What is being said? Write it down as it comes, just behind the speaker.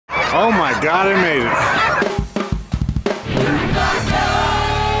Oh my God, I made it.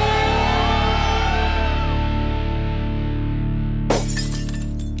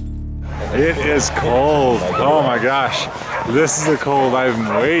 It is cold. Oh my gosh. This is the cold I've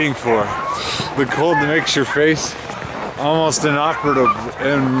been waiting for. The cold that makes your face almost inoperative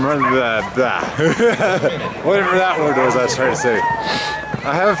and whatever that word was I was trying to say.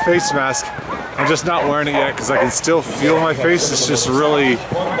 I have a face mask. I'm just not wearing it yet because I can still feel my face. It's just really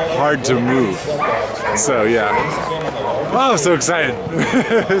hard to move. So yeah. Oh, I'm so excited.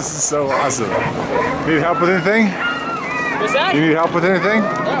 This is so awesome. Need help with anything? What's that? You need help with anything?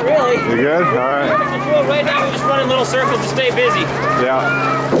 Not really. You good? All right. Right now we're just running little circles to stay busy. Yeah.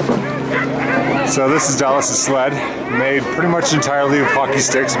 So this is Dallas's sled, made pretty much entirely of hockey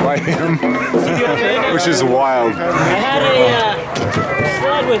sticks by him, which is wild. I had a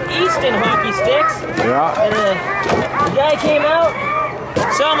sled with Easton hockey sticks. Yeah. And the guy came out,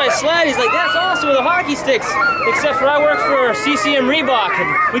 saw my sled, he's like, that's awesome with the hockey sticks. Except for I work for CCM Reebok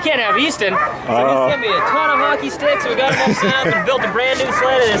and we can't have Easton. So he sent me a ton of hockey sticks, and we got them all set up and built a brand new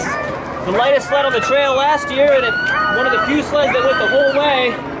sled. And it's the lightest sled on the trail last year, and it's one of the few sleds that went the whole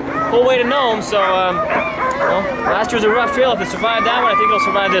way to Nome. So, well, last year was a rough trail. If it survived that one, I think it'll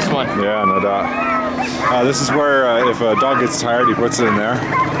survive this one. Yeah, no doubt. This is where if a dog gets tired, he puts it in there.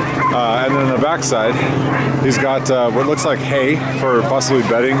 And then on the backside, he's got what looks like hay for possibly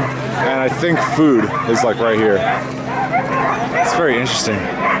bedding, and I think food is like right here. It's very interesting.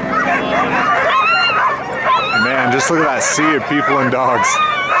 Man, just look at that sea of people and dogs.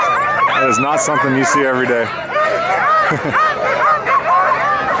 That is not something you see every day.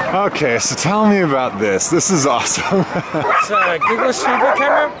 Okay, so tell me about this. This is awesome. It's a Google Street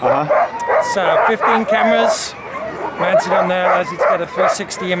camera. It's 15 cameras mounted on there, as it's got a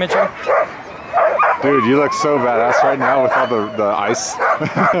 360 imaging. Dude, you look so badass right now with all the ice.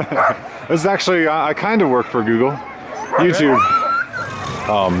 This is actually, I kind of work for Google. YouTube.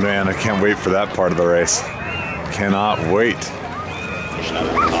 Oh man, I can't wait for that part of the race. Cannot wait.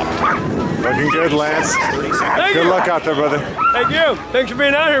 Looking good, Lance. Good luck out there, brother. Thank you. Thanks for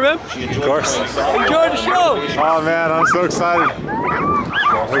being out here, man. Of course. Enjoy the show. Oh man, I'm so excited.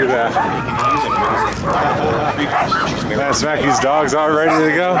 Look at that. Lance Mackey's dogs are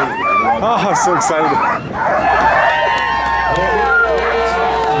ready to go. Oh, I'm so excited.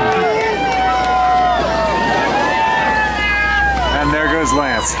 And there goes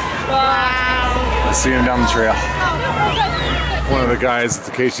Lance. I see him down the trail. One of the guys at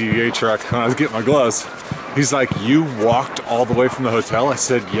the KTVA truck, when I was getting my gloves, he's like, "You walked all the way from the hotel?" I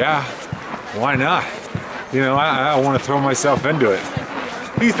said, "Yeah, why not? You know, I want to throw myself into it."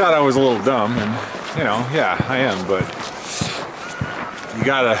 He thought I was a little dumb, and you know, yeah, I am, but you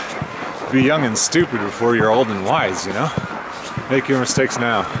gotta be young and stupid before you're old and wise, you know? Make your mistakes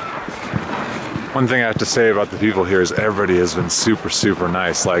now. One thing I have to say about the people here is everybody has been super, super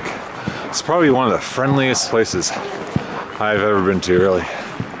nice. Like, it's probably one of the friendliest places I've ever been to, really.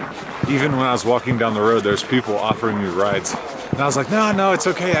 Even when I was walking down the road, there's people offering me rides. And I was like, no, it's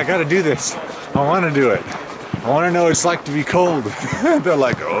okay, I gotta do this. I wanna do it. I wanna know what it's like to be cold. They're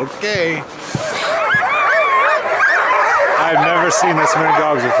like, okay. I've never seen this many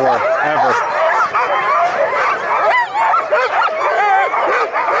dogs before, ever.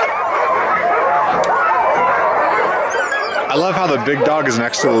 I love how the big dog is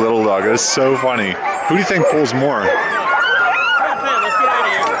next to the little dog. It's so funny. Who do you think pulls more?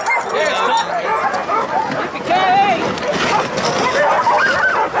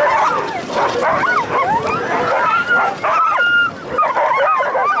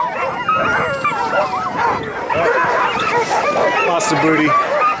 Lost a booty.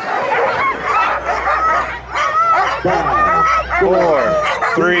 5, 4,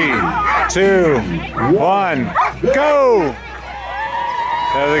 3, 2, 1, go!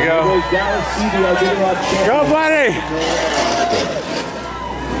 There they go. Go, buddy!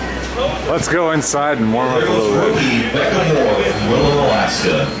 Let's go inside and warm up a little bit.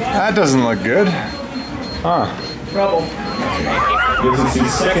 That doesn't look good. Huh. This is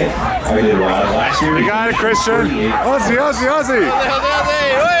his second. I did last year. You got it, Christian. Aussie, Aussie, Aussie.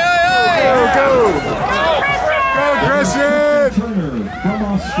 Go, go. Go, Christian. Turner from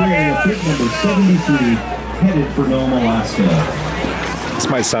Australia, pick number 73, headed for Nome, Alaska. This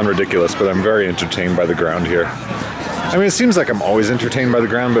might sound ridiculous, but I'm very entertained by the ground here. I mean, it seems like I'm always entertained by the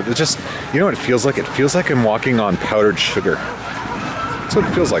ground, but it just, you know what it feels like? It feels like I'm walking on powdered sugar. That's what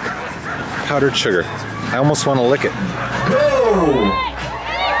it feels like. Powdered sugar. I almost want to lick it. Go! Oh,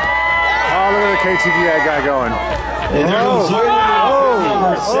 look at the KTVA guy going. And there goes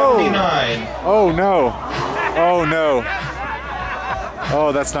number 79. Oh no. Oh no.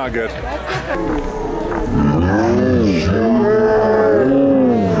 Oh, that's not good.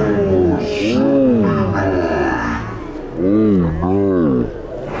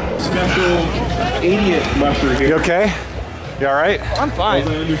 Special 80th rusher here. You okay? You all right? I'm fine.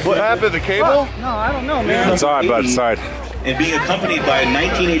 What happened? The cable? No, I don't know, man. It's all right, bud. It's all right. And being accompanied by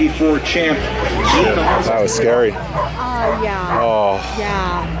 1984 champ. That was scary. Oh, yeah. Oh.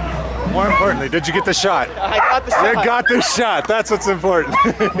 Yeah. More importantly, did you get the shot? I got the You got the shot. That's what's important.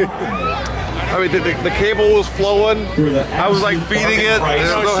 I mean, the cable was flowing. I was like feeding it.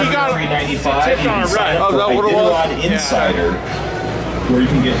 she got tipped on a run. Oh, is that what it was? Iditarod Insider, where you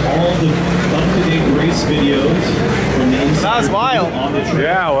can get all the up-to-date race videos from the inside. That was wild. On the trail.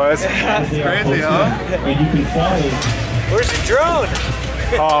 Yeah, it was. Crazy, huh? And you can follow. Where's the drone?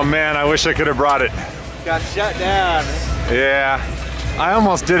 Oh man, I wish I could have brought it. Got shut down. Yeah, I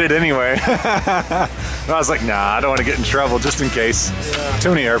almost did it anyway. I was like, nah, I don't want to get in trouble just in case. Yeah.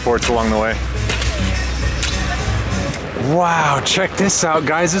 Too many airports along the way. Wow, check this out,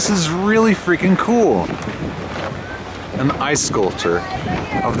 guys. This is really freaking cool. An ice sculpture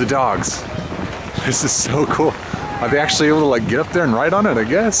of the dogs. This is so cool. Are they actually able to like get up there and ride on it, I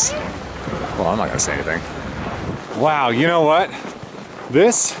guess? Well, I'm not gonna say anything. Wow, you know what?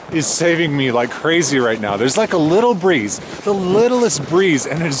 This is saving me like crazy right now. There's like a little breeze, the littlest breeze,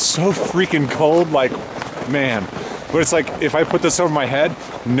 and it is so freaking cold, like, man. But it's like, if I put this over my head,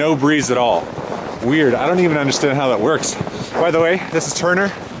 no breeze at all. Weird, I don't even understand how that works. By the way, this is Turner.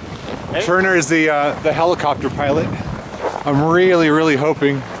 Hey. Turner is the helicopter pilot. I'm really, really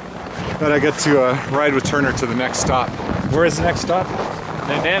hoping that I get to ride with Turner to the next stop. Where is the next stop?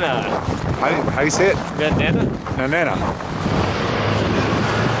 Banana. How do you say it? Banana? Nanana.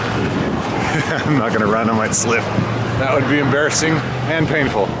 I'm not gonna run, I might slip. That would be embarrassing and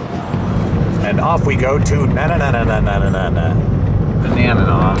painful. And off we go to na-na-na-na-na-na-na-na.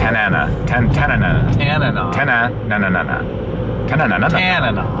 Banana. Tanana. Tanana. Tanana. Tanana. Tanana.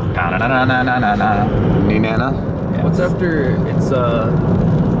 Tanana. Tanana. Ninana. What's after? It's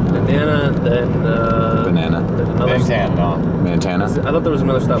banana, then Banana. then another stop. Montana. I thought there was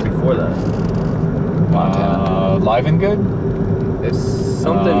another stop before that. Montana. Live and Good? It's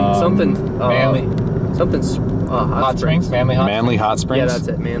something Manly. Hot Springs. Manly Hot Springs? Yeah, that's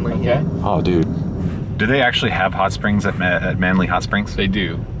it. Manly. Okay. Yeah. Oh, dude. Do they actually have hot springs at Manly Hot Springs? They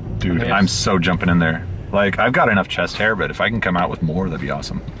do. Dude, yes. I'm so jumping in there. Like, I've got enough chest hair, but if I can come out with more, that'd be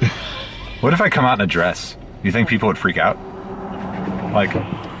awesome. What if I come out in a dress? Do you think people would freak out? Like,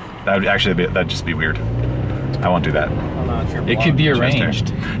 that would actually be, that'd just be weird. I won't do that. It could be arranged.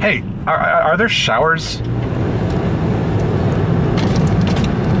 Hey, are there showers?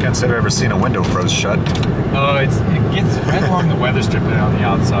 Can't say I've ever seen a window froze shut. Oh, it gets right along the weather strip on the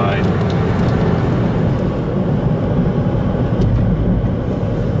outside.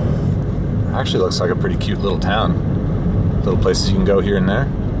 Actually looks like a pretty cute little town. Little places you can go here and there.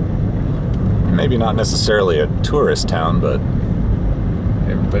 Maybe not necessarily a tourist town, but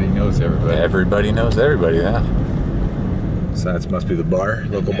everybody knows everybody. Everybody knows everybody, yeah. So that must be the bar,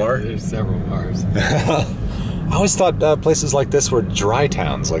 local bar? There's several bars. I always thought places like this were dry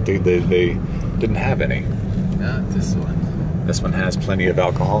towns, like they didn't have any. Not this one. This one has plenty of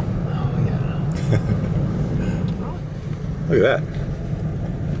alcohol. Oh, yeah. Look at that.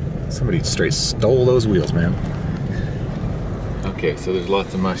 Somebody straight stole those wheels, man. Okay, so there's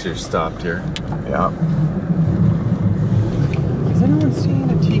lots of mushers stopped here. Yeah. Has anyone seen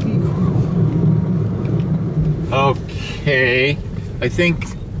a TV crew? Okay, I think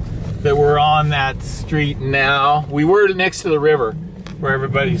that we're on that street now. We were next to the river where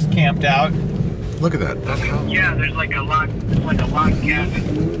everybody's camped out. Look at that. That house. Yeah, there's like a log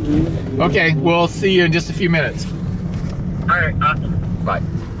cabin. Okay, we'll see you in just a few minutes. All right, awesome. Bye.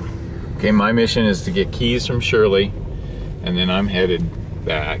 Okay, my mission is to get keys from Shirley, and then I'm headed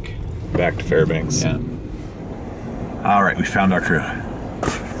back. Back to Fairbanks. Yeah. All right, we found our crew.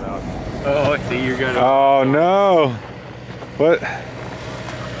 Oh, see, you're gonna. Oh no! What?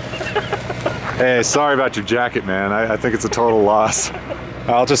 Hey, sorry about your jacket, man. I think it's a total loss.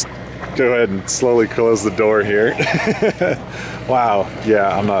 I'll just go ahead and slowly close the door here. Wow.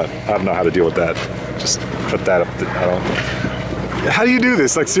 Yeah, I don't know how to deal with that. Just put that up. How do you do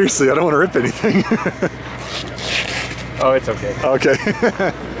this? Like, seriously, I don't want to rip anything. Oh, it's okay. Okay.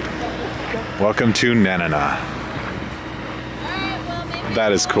 Welcome to Nanana.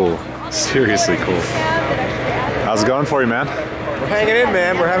 That is cool. Seriously cool. How's it going for you, man? We're hanging in,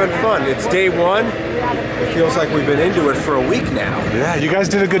 man. We're having fun. It's day one. It feels like we've been into it for a week now. Yeah, you guys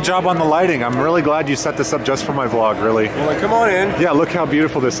did a good job on the lighting. I'm really glad you set this up just for my vlog, really. Well, then come on in. Yeah, look how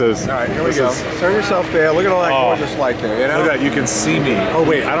beautiful this is. All right, here we go. Turn yourself there. Look at all that gorgeous light there, you know? Look at that, you can see me. Oh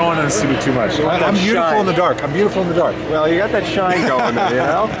wait, I don't want to see me too much. I'm beautiful in the dark. I'm beautiful in the dark. Well, you got that shine going there, you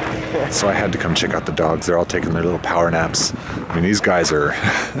know? So I had to come check out the dogs. They're all taking their little power naps. I mean, these guys are,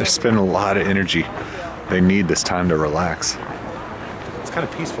 they're spending a lot of energy. They need this time to relax. It's kind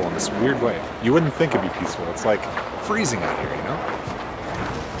of peaceful in this weird way. You wouldn't think it'd be peaceful. It's like freezing out here, you know?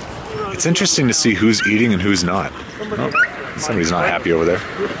 It's interesting to see who's eating and who's not. Oh, somebody's not happy over there.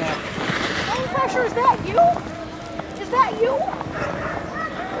 Oh, Pressure, is that you? Is that you?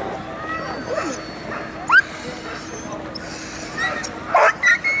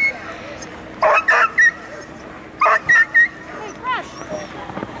 Hey, Crash.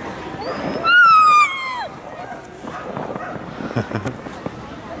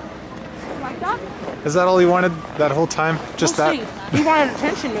 Like that? Is that all he wanted that whole time? Just We'll that? see. He wanted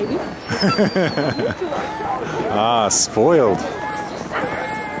attention, maybe. Ah, spoiled.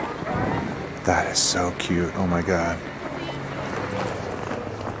 That is so cute. Oh my god.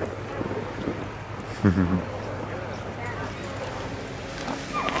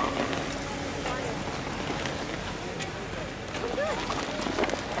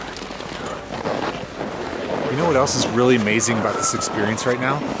 You know what else is really amazing about this experience right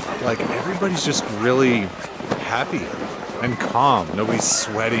now? Like, everybody's just really happy and calm. Nobody's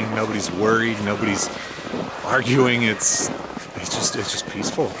sweating, nobody's worried, nobody's arguing. It's just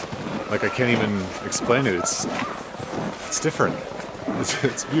peaceful. Like, I can't even explain it. It's different.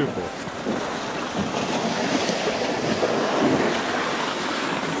 It's beautiful.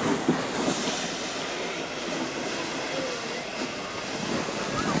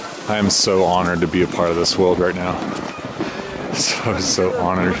 I am so honored to be a part of this world right now. So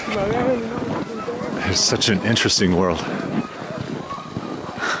honored. It's such an interesting world.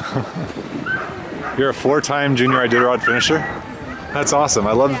 You're a 4-time junior Iditarod finisher? That's awesome.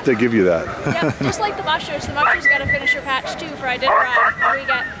 I love that they give you that. Yep, just like the mushers. The mushers got a finisher patch too for Iditarod. We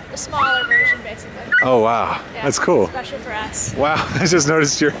get the smaller version basically. Oh wow, Yeah, that's cool. Special for us. Wow, I just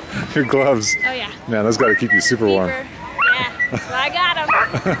noticed your gloves. Oh yeah. Man, those got to keep you super warm. Beaver. Yeah, that's why I got them.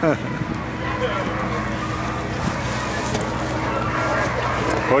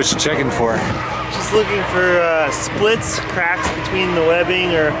 What you checking for? Just looking for splits, cracks between the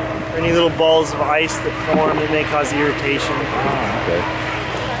webbing, or any little balls of ice that form that may cause irritation. Oh, okay.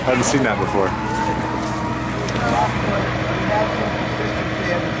 Haven't seen that before.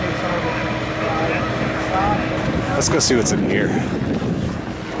 Let's go see what's in here.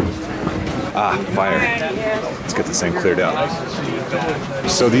 Ah, fire. Let's get this thing cleared out.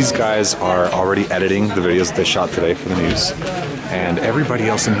 So these guys are already editing the videos that they shot today for the news. And everybody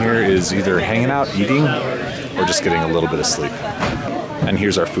else in here is either hanging out, eating, or just getting a little bit of sleep. And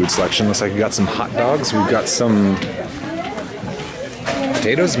here's our food selection. Looks like we got some hot dogs. We've got some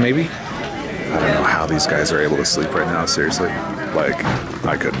potatoes, maybe? I don't know how these guys are able to sleep right now, seriously. Like,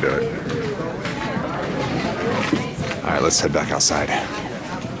 I couldn't do it. All right, let's head back outside.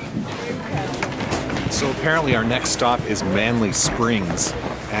 So apparently our next stop is Manly Springs,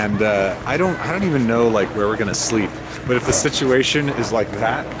 and I don't even know like where we're gonna sleep. But if the situation is like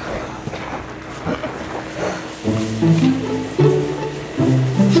that,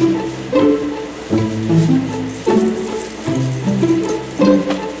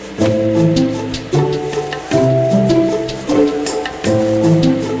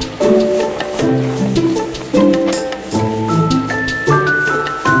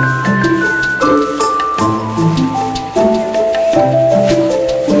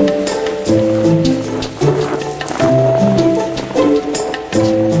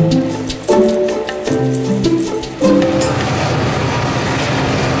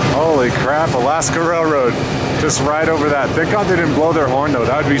 Alaska Railroad, just right over that. Thank God they didn't blow their horn though.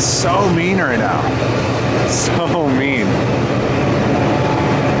 That would be so mean right now. So mean.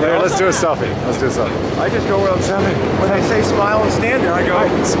 Here, let's do a selfie. Let's do a selfie. I just go where I'm standing. When they say smile and stand there, I go,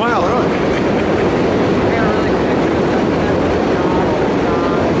 right, smile.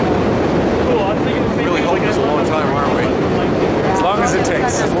 Really holding this a long time, aren't we? As long as it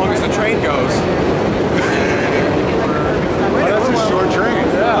takes. As long as the train goes. Oh, that's a short train.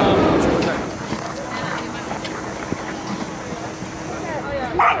 Yeah.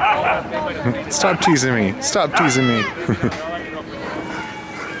 Stop teasing me. Stop teasing me.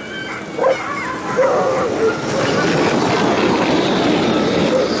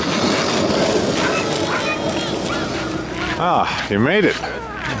 Ah, you made it.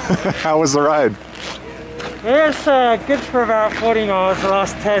 How was the ride? It was good for about 40 miles. The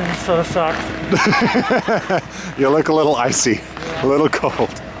last 10 sort of sucked. You look a little icy, a little cold.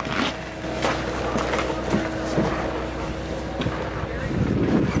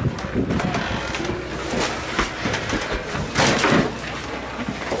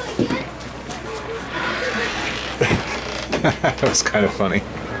 That was kind of funny.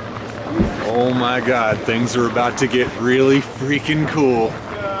 Oh my God, things are about to get really freaking cool.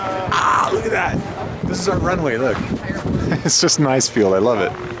 Ah, look at that. This is our runway, look. It's just an ice field, I love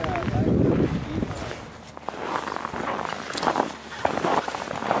it.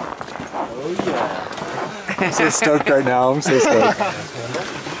 Oh yeah. I'm so stoked right now, I'm so stoked.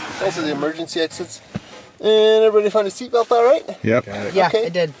 Those are the emergency exits. And everybody find a seatbelt all right? Yep. Yeah, okay. I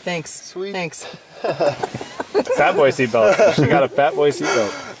did. Thanks. Sweet. Thanks. Fat boy seatbelt. She got a fat boy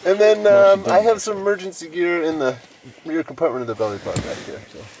seatbelt. And then I have some emergency gear in the rear compartment of the belly part back here.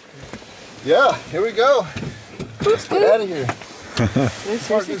 So. Yeah, here we go. Let's get out of here.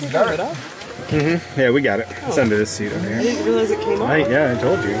 Yeah, we got it. It's under this seat over here. I didn't realize it came off. Yeah, I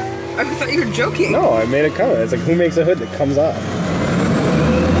told you. I thought you were joking. No, I made it come. It's like, who makes a hood that comes off?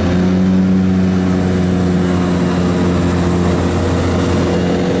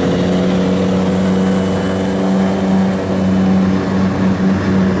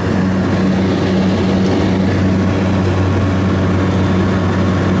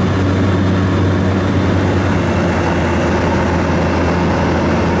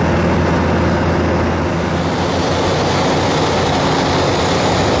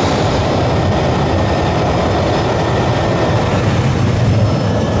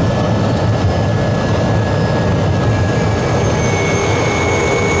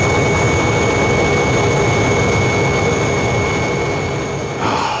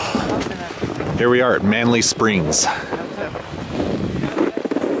 Here we are at Manly Springs.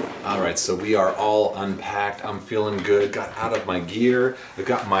 All right, so we are all unpacked. I'm feeling good. Got out of my gear. I've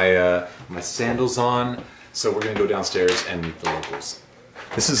got my my sandals on. So we're gonna go downstairs and meet the locals.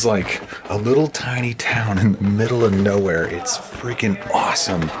 This is like a little tiny town in the middle of nowhere. It's freaking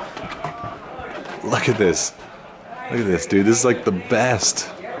awesome. Look at this. Look at this, dude. This is like the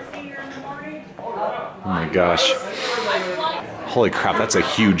best. Oh my gosh. Holy crap, that's a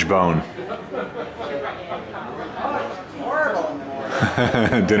huge bone.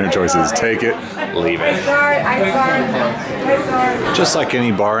 Dinner choices. Take it, leave it. Just like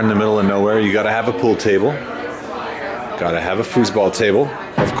any bar in the middle of nowhere, you gotta have a pool table. Gotta have a foosball table,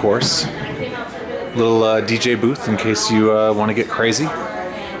 of course. Little DJ booth in case you want to get crazy.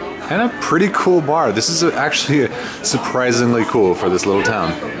 And a pretty cool bar. This is actually surprisingly cool for this little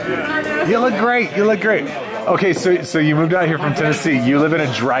town. You look great. You look great. Okay, so you moved out here from Tennessee. You live in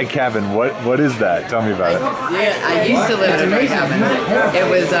a dry cabin. What is that? Tell me about it. Yeah, I used to live in a dry cabin. It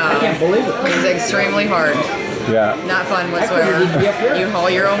was extremely hard. Yeah. Not fun whatsoever. You haul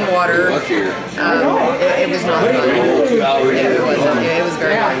your own water. It was not fun. It wasn't. It was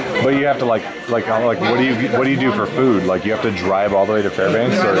very hard. But you have to like what do you do for food? Like you have to drive all the way to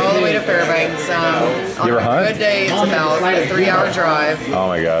Fairbanks? Drive all the way to Fairbanks. On You ever hunt? a good day, it's about a 3-hour drive. Oh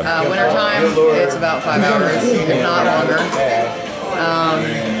my God. Wintertime, it's about 5 hours, if not longer.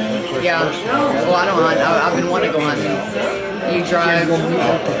 Yeah, well, I don't hunt. I've been wanting to go hunting. You drive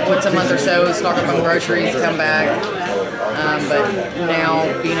once a month or so, stock up on groceries, come back. But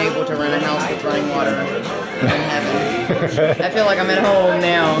now being able to rent a house with running water, I'm in heaven. I feel like I'm at home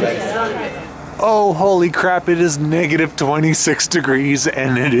now. Oh, holy crap, it is negative 26 degrees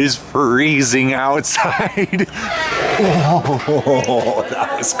and it is freezing outside. Oh,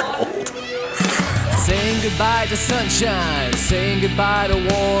 that was cold. Saying goodbye to sunshine, saying goodbye to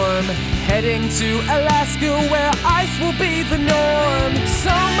warm. Heading to Alaska where ice will be the norm.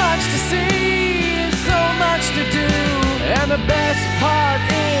 So much to see, so much to do. And the best part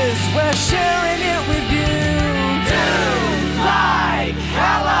is we're sharing it with you. Dude, like